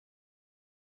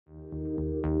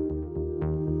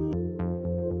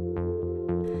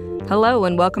Hello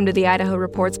and welcome to the Idaho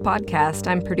Reports podcast.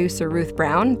 I'm producer Ruth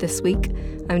Brown. This week,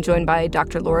 I'm joined by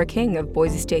Dr. Laura King of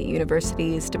Boise State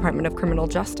University's Department of Criminal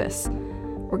Justice.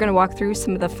 We're going to walk through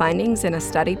some of the findings in a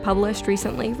study published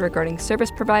recently regarding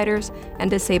service providers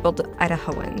and disabled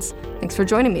Idahoans. Thanks for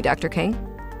joining me, Dr. King.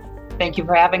 Thank you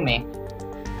for having me.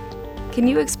 Can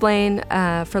you explain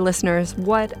for listeners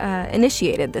what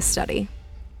initiated this study?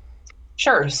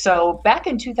 Sure. So back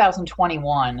in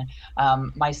 2021,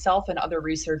 myself and other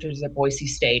researchers at Boise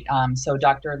State, so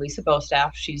Dr. Lisa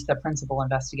Bostaff, she's the principal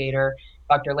investigator,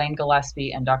 Dr. Lane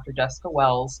Gillespie, and Dr. Jessica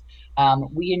Wells,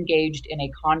 we engaged in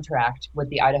a contract with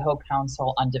the Idaho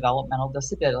Council on Developmental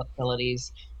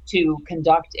Disabilities to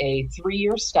conduct a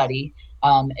 3-year study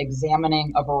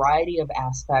examining a variety of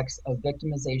aspects of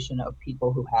victimization of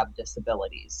people who have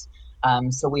disabilities.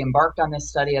 So we embarked on this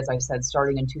study, as I said,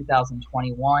 starting in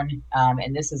 2021,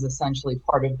 and this is essentially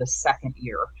part of the second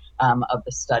year of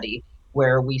the study,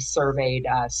 where we surveyed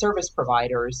service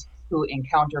providers who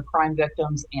encounter crime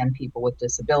victims and people with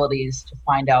disabilities to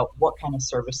find out what kind of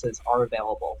services are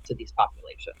available to these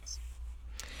populations.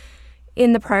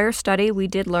 In the prior study, we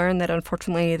did learn that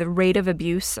unfortunately the rate of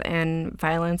abuse and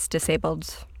violence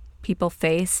disabled people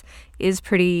face is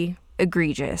pretty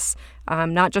egregious,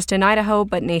 not just in Idaho,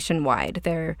 but nationwide.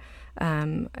 They're,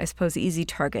 I suppose, easy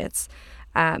targets.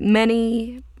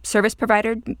 Many service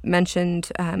providers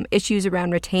mentioned issues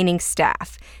around retaining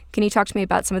staff. Can you talk to me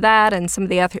about some of that and some of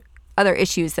the other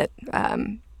issues that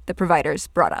the providers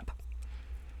brought up?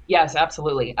 Yes,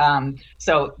 absolutely.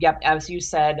 As you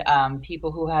said,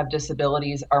 people who have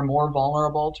disabilities are more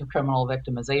vulnerable to criminal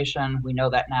victimization. We know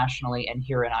that nationally and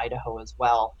here in Idaho as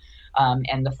well.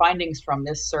 And the findings from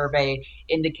this survey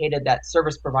indicated that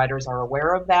service providers are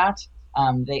aware of that.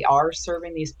 They are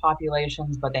serving these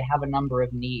populations, but they have a number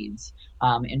of needs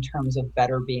in terms of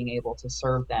better being able to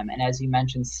serve them. And as you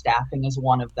mentioned, staffing is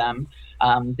one of them.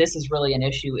 This is really an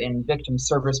issue in victim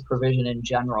service provision in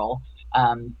general.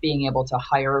 Being able to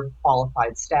hire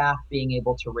qualified staff, being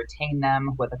able to retain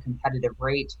them with a competitive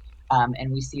rate.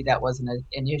 And we see that was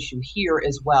an issue here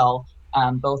as well,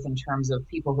 both in terms of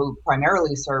people who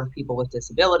primarily serve people with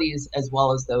disabilities, as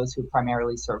well as those who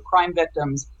primarily serve crime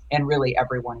victims, and really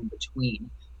everyone in between.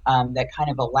 That kind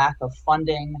of a lack of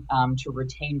funding to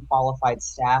retain qualified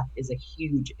staff is a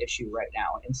huge issue right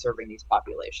now in serving these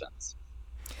populations.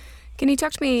 Can you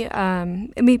talk to me,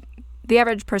 the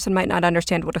average person might not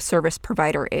understand what a service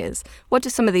provider is. What do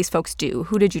some of these folks do?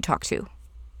 Who did you talk to?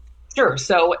 Sure.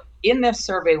 So in this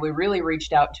survey, we really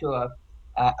reached out to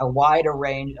a wide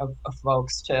range of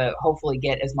folks to hopefully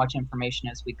get as much information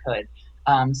as we could.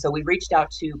 So we reached out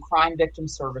to crime victim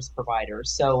service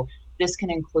providers. So this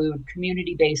can include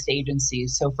community-based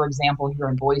agencies. So for example, here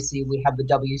in Boise, we have the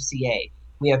WCA,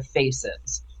 we have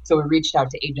FACES. So we reached out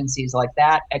to agencies like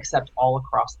that, except all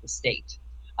across the state.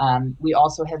 We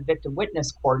also have victim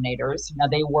witness coordinators. Now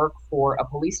they work for a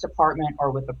police department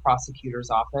or with the prosecutor's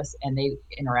office, and they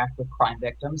interact with crime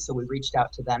victims. So we reached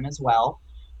out to them as well.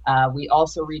 We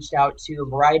also reached out to a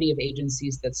variety of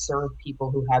agencies that serve people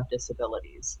who have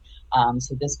disabilities.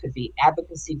 So this could be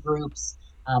advocacy groups,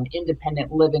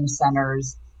 independent living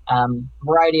centers,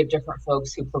 variety of different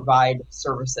folks who provide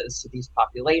services to these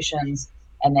populations.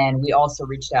 And then we also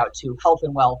reached out to health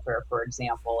and welfare, for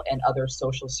example, and other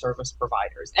social service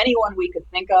providers. Anyone we could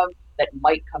think of that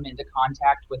might come into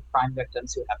contact with crime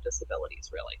victims who have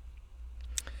disabilities, really.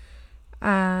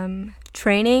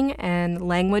 Training and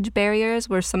language barriers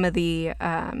were some of the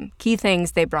key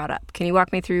things they brought up. Can you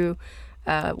walk me through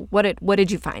what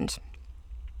did you find?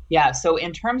 Yeah, so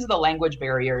in terms of the language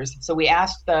barriers, so we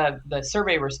asked the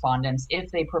survey respondents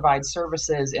if they provide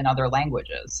services in other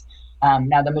languages.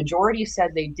 Now, the majority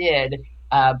said they did,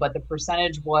 but the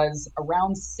percentage was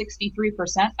around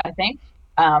 63%, I think,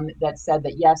 that said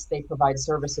that, yes, they provide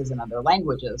services in other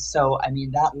languages. So, I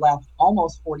mean, that left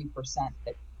almost 40% that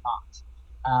did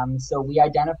not. So we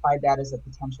identified that as a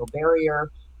potential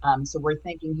barrier. So we're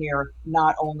thinking here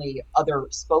not only other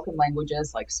spoken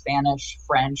languages like Spanish,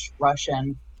 French,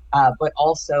 Russian, but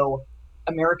also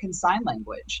American Sign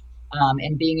Language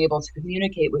and being able to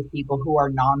communicate with people who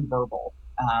are nonverbal.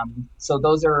 So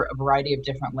those are a variety of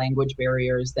different language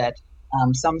barriers that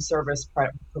some service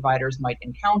providers might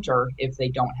encounter if they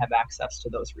don't have access to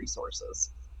those resources.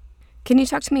 Can you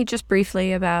talk to me just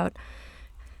briefly about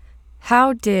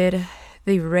how did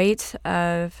the rate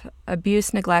of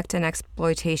abuse, neglect, and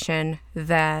exploitation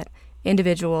that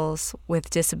individuals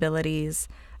with disabilities,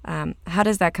 how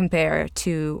does that compare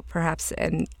to perhaps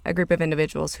a group of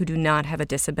individuals who do not have a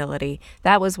disability?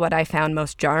 That was what I found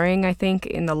most jarring, I think,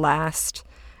 in the last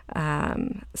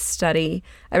study.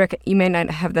 You may not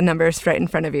have the numbers right in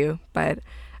front of you, but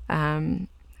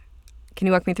Can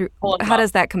you walk me through Pulling them how up.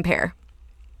 does that compare?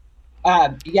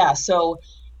 Yeah, so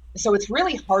it's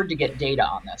really hard to get data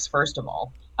on this, first of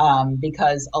all,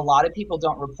 because a lot of people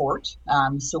don't report.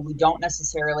 So we don't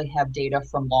necessarily have data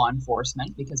from law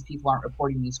enforcement because people aren't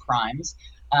reporting these crimes.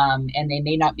 And they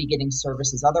may not be getting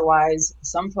services otherwise.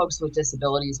 Some folks with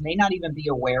disabilities may not even be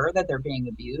aware that they're being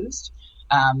abused,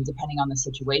 depending on the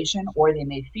situation, or they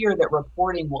may fear that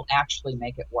reporting will actually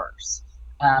make it worse.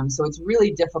 So it's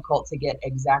really difficult to get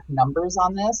exact numbers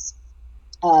on this.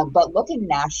 But looking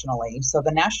nationally, so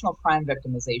the National Crime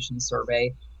Victimization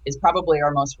Survey is probably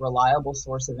our most reliable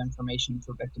source of information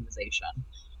for victimization.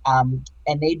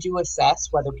 And they do assess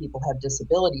whether people have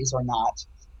disabilities or not.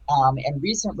 And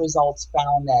recent results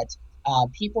found that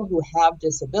people who have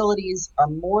disabilities are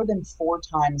more than 4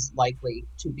 times likely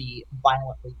to be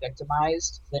violently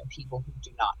victimized than people who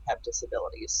do not have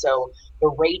disabilities. So the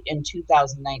rate in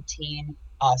 2019,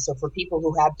 so for people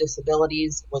who have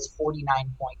disabilities, was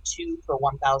 49.2 per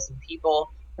 1,000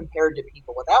 people, compared to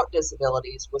people without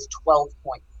disabilities was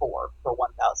 12.4 per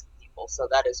 1,000 people. So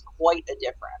that is quite a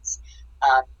difference.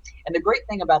 Um, and the great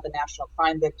thing about the National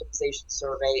Crime Victimization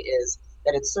Survey is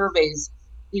that it surveys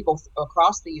people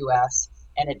across the U.S.,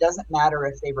 and it doesn't matter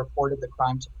if they reported the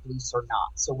crime to police or not.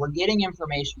 So we're getting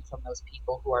information from those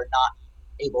people who are not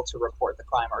able to report the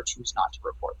crime or choose not to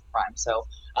report the crime. So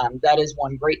that is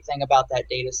one great thing about that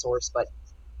data source, but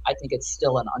I think it's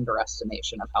still an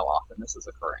underestimation of how often this is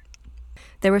occurring.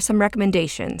 There were some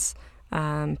recommendations,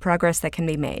 progress that can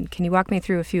be made. Can you walk me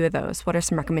through a few of those? What are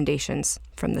some recommendations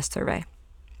from this survey?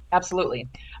 Absolutely.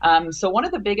 So one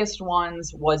of the biggest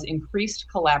ones was increased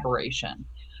collaboration.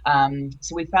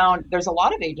 So we found there's a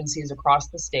lot of agencies across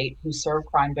the state who serve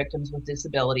crime victims with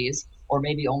disabilities, or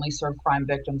maybe only serve crime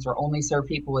victims or only serve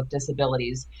people with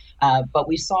disabilities. But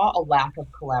we saw a lack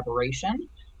of collaboration.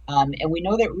 And we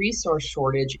know that resource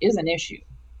shortage is an issue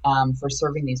for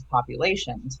serving these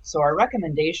populations. So our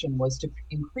recommendation was to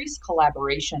increase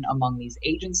collaboration among these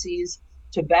agencies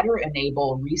to better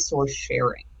enable resource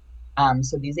sharing.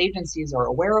 So these agencies are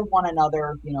aware of one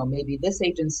another. You know, maybe this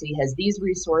agency has these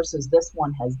resources, this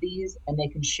one has these, and they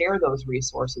can share those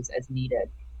resources as needed.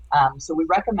 So we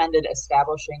recommended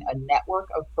establishing a network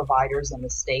of providers in the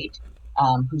state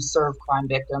who serve crime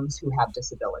victims who have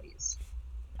disabilities.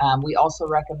 We also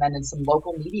recommended some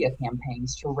local media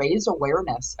campaigns to raise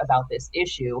awareness about this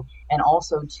issue and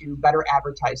also to better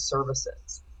advertise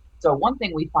services. So one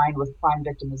thing we find with crime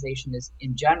victimization is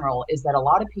in general is that a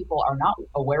lot of people are not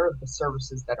aware of the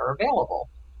services that are available.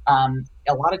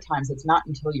 A lot of times it's not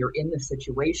until you're in the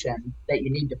situation that you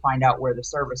need to find out where the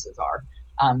services are.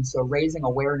 So raising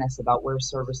awareness about where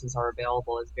services are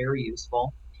available is very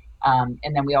useful.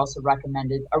 And then we also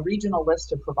recommended a regional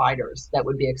list of providers that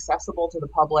would be accessible to the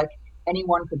public.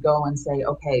 Anyone could go and say,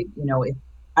 okay, you know, if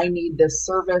I need this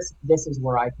service, this is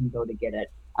where I can go to get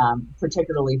it,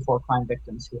 particularly for crime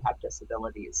victims who have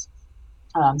disabilities.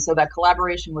 So that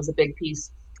collaboration was a big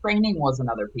piece. Training was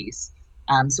another piece.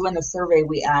 So in the survey,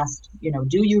 we asked, you know,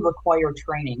 do you require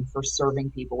training for serving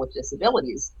people with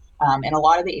disabilities? And a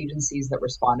lot of the agencies that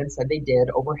responded said they did,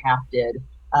 over half did.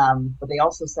 But they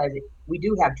also said, we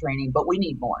do have training, but we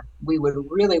need more. We would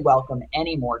really welcome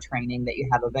any more training that you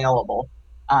have available.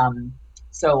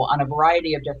 So on a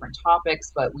variety of different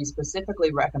topics, but we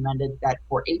specifically recommended that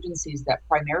for agencies that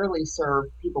primarily serve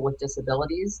people with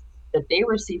disabilities, that they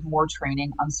receive more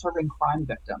training on serving crime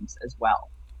victims as well.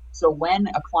 So when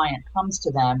a client comes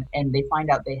to them and they find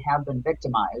out they have been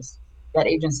victimized, that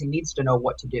agency needs to know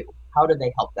what to do. How do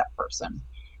they help that person?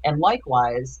 And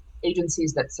likewise,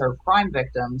 agencies that serve crime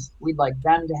victims, we'd like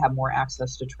them to have more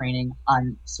access to training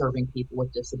on serving people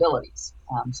with disabilities,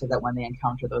 so that when they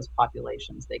encounter those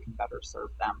populations, they can better serve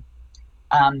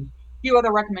them. Few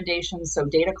other recommendations. So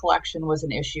data collection was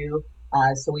an issue.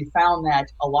 So we found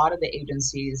that a lot of the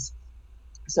agencies,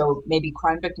 so maybe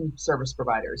crime victim service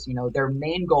providers, you know, their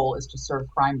main goal is to serve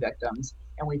crime victims.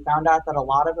 And we found out that a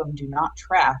lot of them do not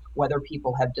track whether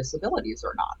people have disabilities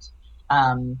or not.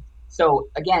 So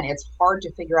again, it's hard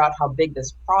to figure out how big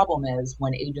this problem is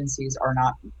when agencies are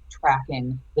not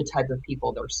tracking the type of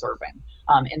people they're serving.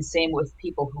 And same with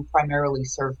people who primarily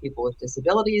serve people with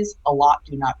disabilities. A lot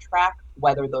do not track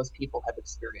whether those people have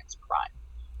experienced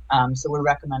crime. So we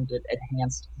recommended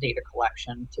enhanced data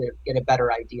collection to get a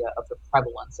better idea of the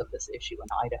prevalence of this issue in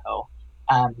Idaho.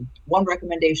 One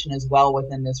recommendation as well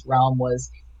within this realm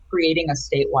was creating a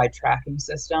statewide tracking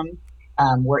system,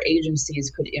 where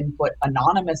agencies could input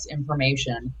anonymous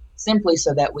information simply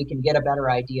so that we can get a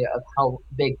better idea of how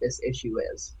big this issue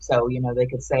is. So, you know, they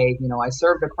could say, you know, I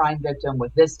served a crime victim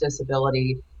with this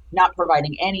disability, not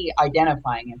providing any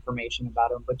identifying information about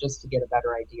them, but just to get a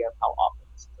better idea of how often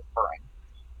this is occurring.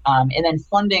 And then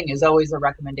funding is always a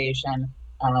recommendation.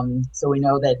 So we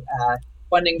know that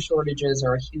funding shortages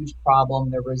are a huge problem.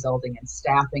 They're resulting in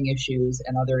staffing issues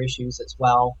and other issues as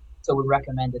well. So we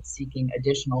recommended seeking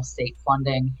additional state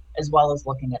funding, as well as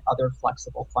looking at other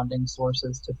flexible funding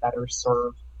sources to better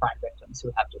serve crime victims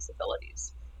who have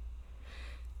disabilities.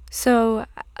 So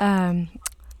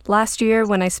last year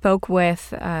when I spoke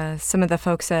with some of the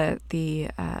folks at the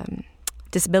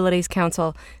Disabilities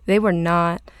Council, they were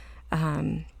not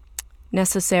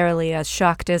necessarily as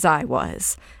shocked as I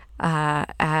was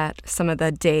at some of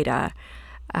the data.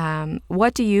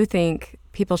 What do you think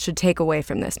people should take away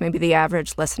from this? Maybe the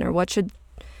average listener. What should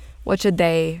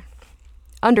they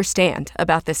understand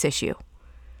about this issue?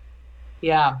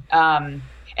 Yeah.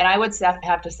 And I would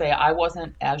have to say I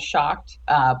wasn't as shocked,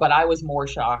 but I was more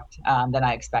shocked than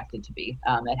I expected to be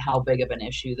at how big of an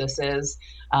issue this is,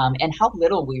 and how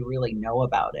little we really know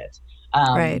about it.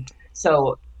 Right.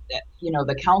 So,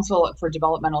 the Council for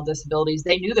Developmental Disabilities,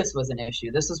 they knew this was an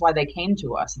issue. This is why they came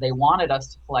to us. They wanted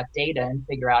us to collect data and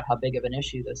figure out how big of an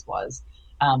issue this was.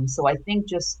 So I think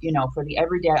just, for the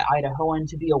everyday Idahoan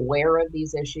to be aware of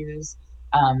these issues,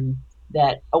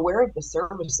 that aware of the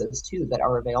services too that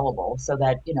are available, so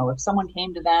that if someone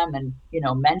came to them and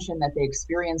mentioned that they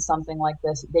experienced something like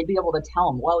this, they'd be able to tell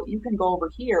them, well, you can go over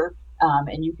here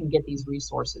and you can get these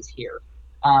resources here.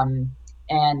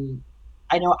 And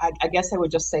I guess I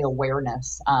would just say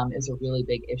awareness is a really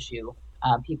big issue.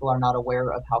 People are not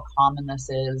aware of how common this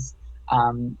is,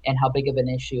 and how big of an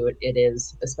issue it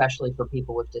is, especially for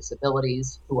people with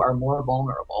disabilities who are more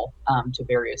vulnerable to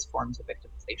various forms of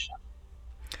victimization.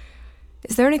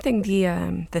 Is there anything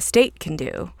the state can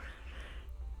do?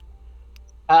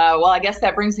 Well, I guess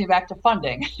that brings me back to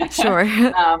funding. Sure.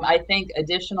 I think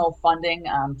additional funding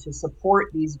to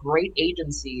support these great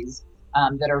agencies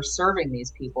that are serving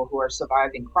these people who are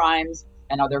surviving crimes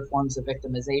and other forms of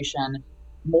victimization,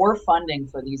 more funding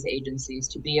for these agencies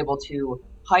to be able to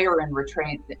hire and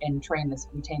retain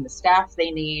the staff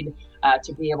they need,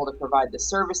 to be able to provide the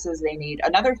services they need.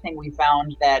 Another thing we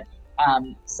found that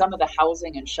some of the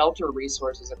housing and shelter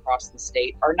resources across the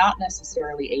state are not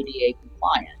necessarily ADA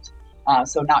compliant,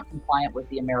 so not compliant with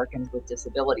the Americans with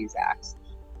Disabilities Act.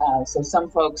 So some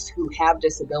folks who have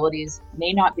disabilities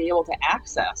may not be able to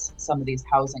access some of these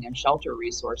housing and shelter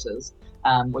resources,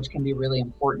 which can be really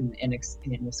important in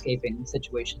escaping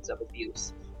situations of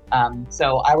abuse.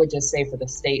 So I would just say for the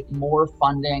state, more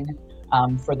funding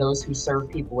for those who serve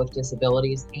people with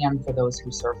disabilities and for those who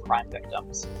serve crime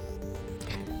victims.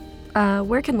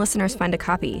 Where can listeners find a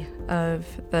copy of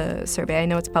the survey? I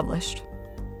know it's published.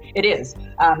 It is.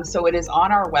 So it is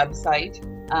on our website.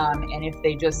 And if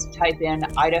they just type in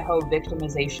Idaho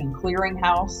Victimization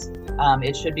Clearinghouse,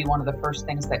 it should be one of the first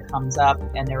things that comes up.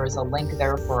 And there is a link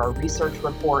there for our research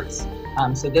reports.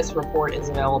 So this report is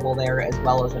available there, as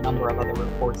well as a number of other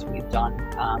reports we've done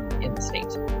in the state.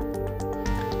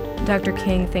 Dr.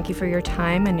 King, thank you for your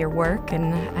time and your work,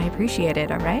 and I appreciate it,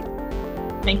 all right?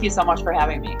 Thank you so much for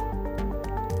having me.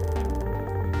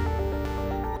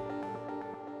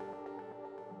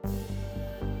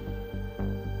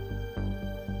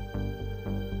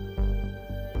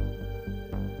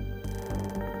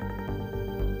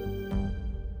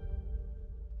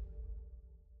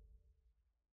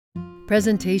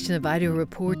 Presentation of Idaho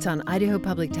Reports on Idaho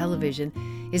Public Television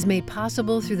is made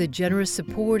possible through the generous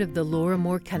support of the Laura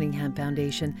Moore Cunningham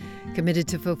Foundation, committed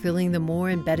to fulfilling the Moore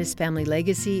and Bettis family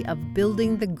legacy of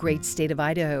building the great state of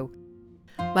Idaho,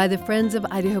 by the Friends of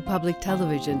Idaho Public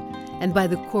Television, and by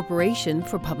the Corporation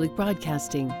for Public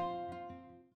Broadcasting.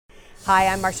 Hi,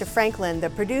 I'm Marcia Franklin, the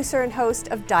producer and host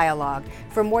of Dialogue.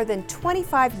 For more than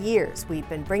 25 years, we've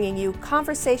been bringing you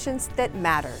conversations that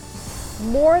matter.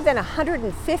 More than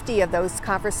 150 of those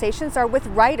conversations are with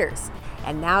writers,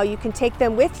 and now you can take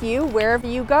them with you wherever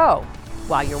you go,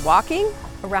 while you're walking,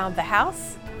 around the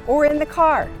house, or in the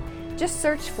car. Just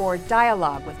search for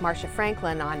Dialogue with Marcia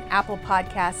Franklin on Apple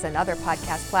Podcasts and other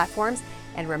podcast platforms,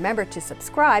 and remember to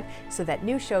subscribe so that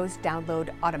new shows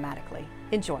download automatically.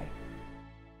 Enjoy.